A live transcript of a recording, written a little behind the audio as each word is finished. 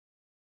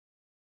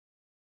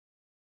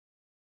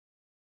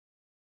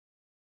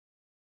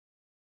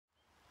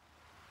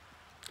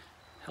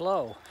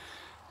Hello.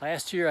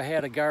 Last year I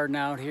had a garden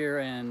out here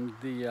and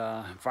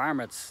the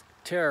varmints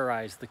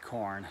terrorized the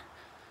corn,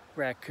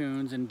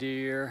 raccoons and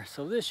deer.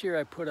 So this year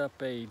I put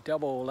up a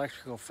double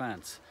electrical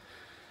fence.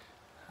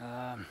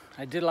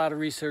 I did a lot of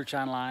research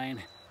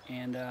online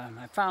and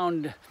I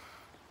found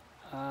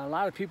a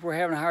lot of people were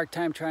having a hard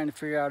time trying to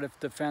figure out if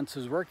the fence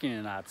was working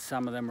or not.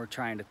 Some of them were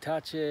trying to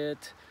touch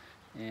it,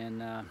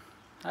 and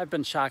I've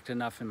been shocked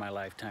enough in my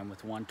lifetime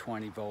with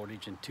 120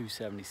 voltage and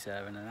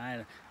 277, and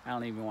I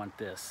don't even want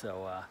this.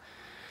 So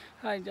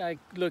I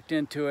looked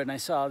into it and I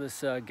saw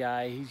this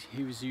guy.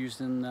 He was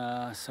using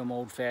some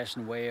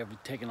old-fashioned way of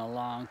taking a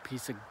long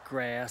piece of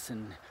grass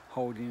and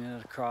holding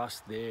it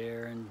across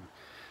there and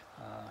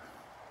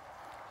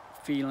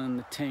feeling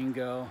the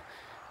tingo.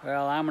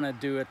 Well, I'm gonna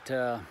do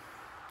it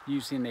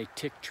using a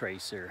tick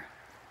tracer.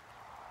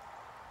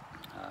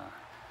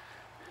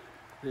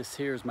 This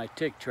here is my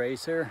tick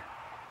tracer.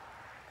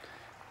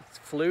 It's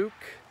Fluke.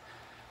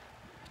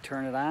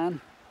 Turn it on.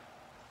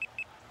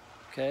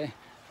 Okay.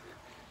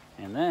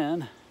 And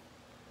then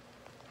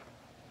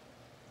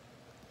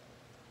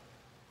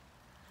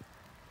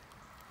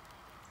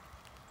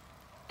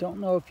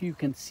don't know if you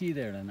can see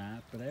that or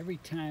not, but every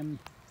time,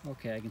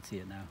 okay, I can see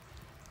it now.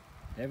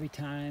 Every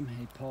time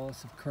a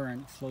pulse of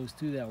current flows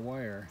through that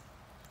wire,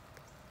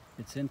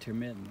 it's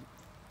intermittent.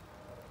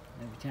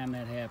 Every time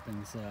that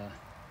happens,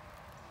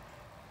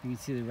 you can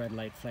see the red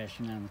light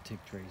flashing on the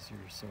tick tracer.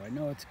 So I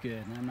know it's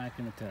good and I'm not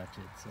going to touch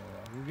it. So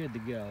we're good to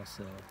go.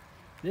 So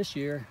this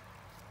year,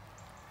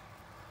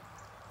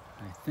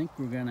 I think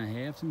we're going to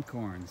have some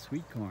corn,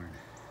 sweet corn.